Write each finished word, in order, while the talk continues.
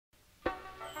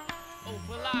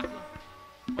Balaka,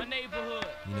 my neighborhood.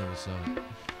 You know what's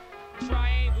up?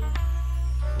 Triangle.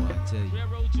 Boy, I tell you,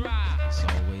 Railroad Drive. it's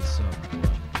always something, boy.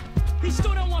 He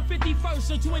stood on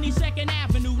 151st or 22nd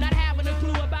Avenue, not having a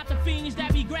clue about the fiends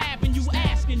that be grabbing you,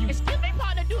 asking you, excuse me,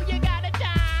 partner, do you got a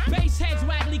dime? Bass heads,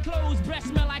 waggly clothes, breath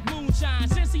smell like moonshine.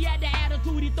 Since he had the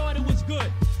attitude, he thought it was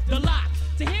good. The Lock,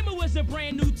 to him it was a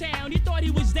brand new town. He thought he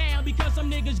was down because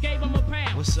some niggas gave him a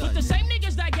pound. What's up, but the nigga? same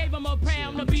niggas that gave him a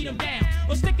pound to beat him down,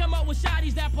 or stick him up with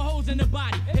shotties that put holes in the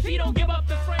body. If he don't give up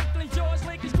the Franklin, George,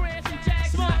 Lincoln's, Grants, and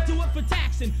Jackson. Smart, do it for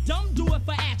taxing. Dumb, do it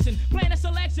for action. Plan a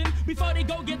selection before they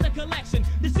go get the collection.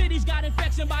 The city's got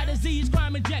infection by disease,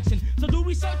 crime injection. So do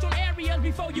research on areas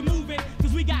before you move in,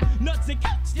 cause we got nuts and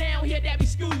coats down here that be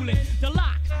schooling. The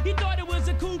Lock, he thought it was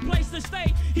a cool place to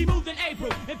stay. He moved in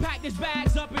April and packed his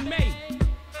bags up in May.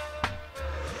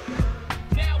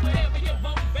 Now wherever you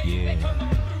want, baby, Yeah. come on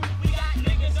through. We got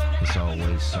niggas on the It's avenue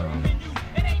always serving something. you.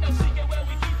 It ain't no secret where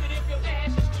we keep it if your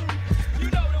ass is true.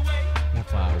 You know the way.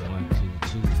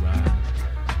 15122, right?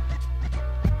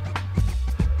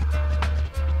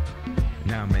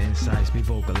 Now my insights be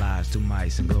vocalized through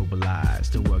mice and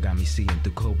globalized. The world got me seeing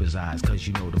through Cobra's eyes, cause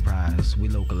you know the prize. We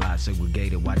localized,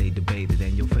 segregated while they debated.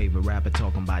 And your favorite rapper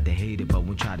talking about they hate it, but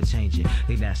we try to change it.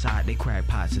 They that side, they crack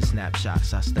pots and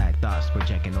snapshots. I stack thoughts,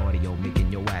 projecting audio,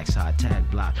 making your wax hot. Tag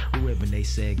block, a ribbon they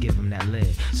said, give them that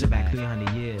lead. Sit back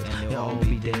 300 years, they'll all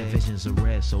be dead. Visions are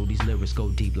red, so these lyrics go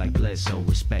deep like Bledsoe.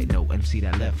 Respect, no MC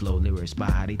that left flow. Lyrics by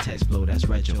how they text flow, that's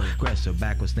retro. Aggressive,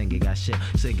 backwards thinking, got shit.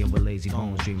 Singing with lazy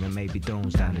bones, dreaming maybe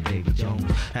thrones down to David Jones.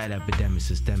 Had epidemic,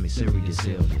 systemic, serious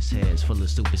illness. Heads full of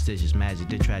superstitious magic,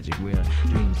 the tragic real.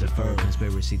 Dreams deferred,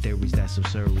 conspiracy theories that's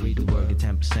absurd. Read the word, get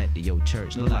 10% to your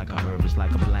church. Look like a herb, it's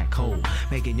like a black hole.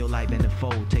 Making your life in the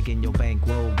fold, taking your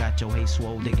bankroll. Got your hate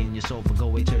swole, digging your soul for go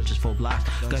away churches for blocks.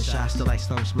 Gunshots still like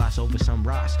stump splats over some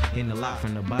rocks. In the lot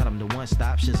from the bottom to one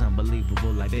stop, shit's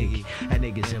unbelievable like Biggie. And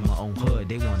niggas in my own hood,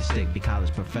 they wanna stick. Be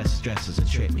college professors, dresses and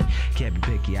trick me. Can't be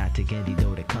picky, I take any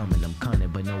dough that coming. I'm cunning,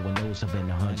 but no one knows I've been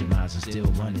 100 miles and still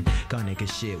running. Gun nigga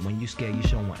shit, when you scared, you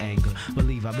showing anger.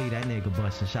 Believe I be that nigga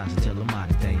busting shots until I'm out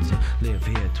of danger. Live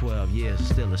here 12 years,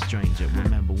 still a stranger.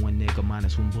 Remember one nigga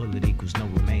minus one bullet equals no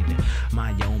remainder.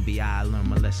 Mind your own BI, I learn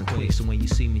my lesson quick. So when you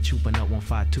see me trooping up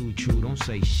 152 true, don't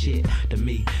say shit to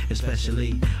me,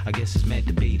 especially. I guess it's meant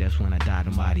to be. That's when I died.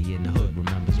 Nobody in the hood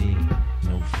remembers me.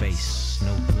 No face,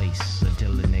 no place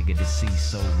until the nigga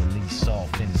deceased. So release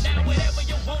off in the Now wherever space.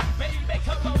 you want, baby,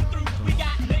 come on through. We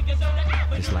got niggas on the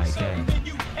avenue It's like that. serving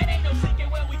you. It ain't no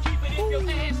secret where we keep it if your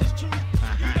ass is true.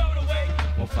 You know the way.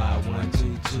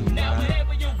 15122. Now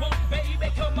wherever you want,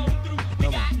 baby, come on through.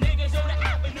 We got niggas on the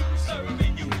avenue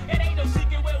serving you. It ain't no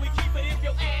secret where we keep it if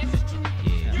your ass is true.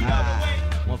 Yeah, You know the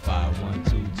way.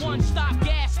 15122. One stop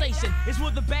gas station is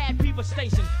where the bad people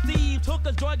station. Thieves,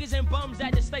 hookers, druggers, and bums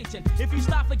at the station. If you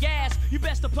stop for gas, you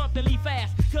best to pump and leave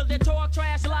fast. Cause they talk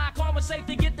trash, lie, conversate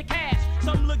to get the cash.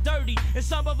 Some look dirty and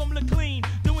some of them look clean.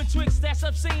 Doing tricks that's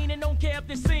obscene and don't care if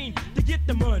they're seen. To get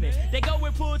the money, they go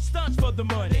and pull stunts for the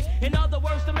money. In other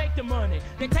words, to make the money,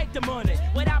 they take the money.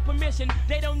 Without permission,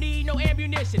 they don't need no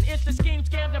ammunition. It's the scheme,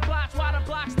 scams, and plots while the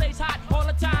block stays hot all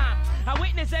the time. I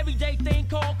witness everyday thing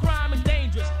called crime is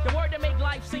dangerous. The word that make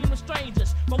life seem to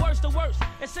strangers. But worse to worse,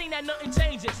 it seems that nothing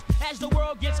changes. As the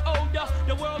world gets older,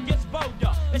 the world gets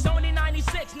bolder. It's only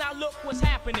 96, now look what's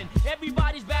happening.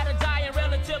 Everybody's better dying,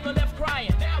 relative are left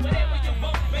crying. Now whatever you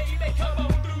want, baby, come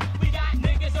on through. We got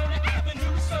niggas on the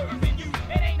avenue serving you.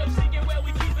 It ain't no secret where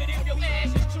we keep it if your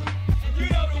ass is true. You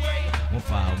know the way.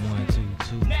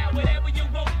 15122. Now whatever you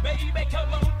want, baby,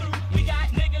 come on through. We got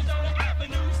niggas on the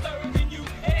avenue serving you.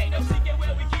 It ain't no secret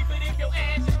where we keep it if your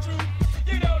ass is true.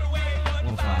 You know the way.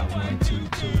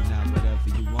 15122. Now whatever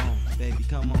you want, baby,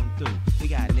 come on through. We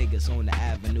got niggas on the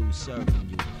avenue serving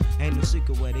you. Ain't no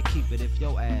secret where they keep it if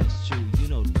your ass true. You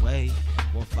know the way.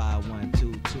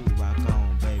 15122, rock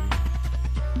on, baby.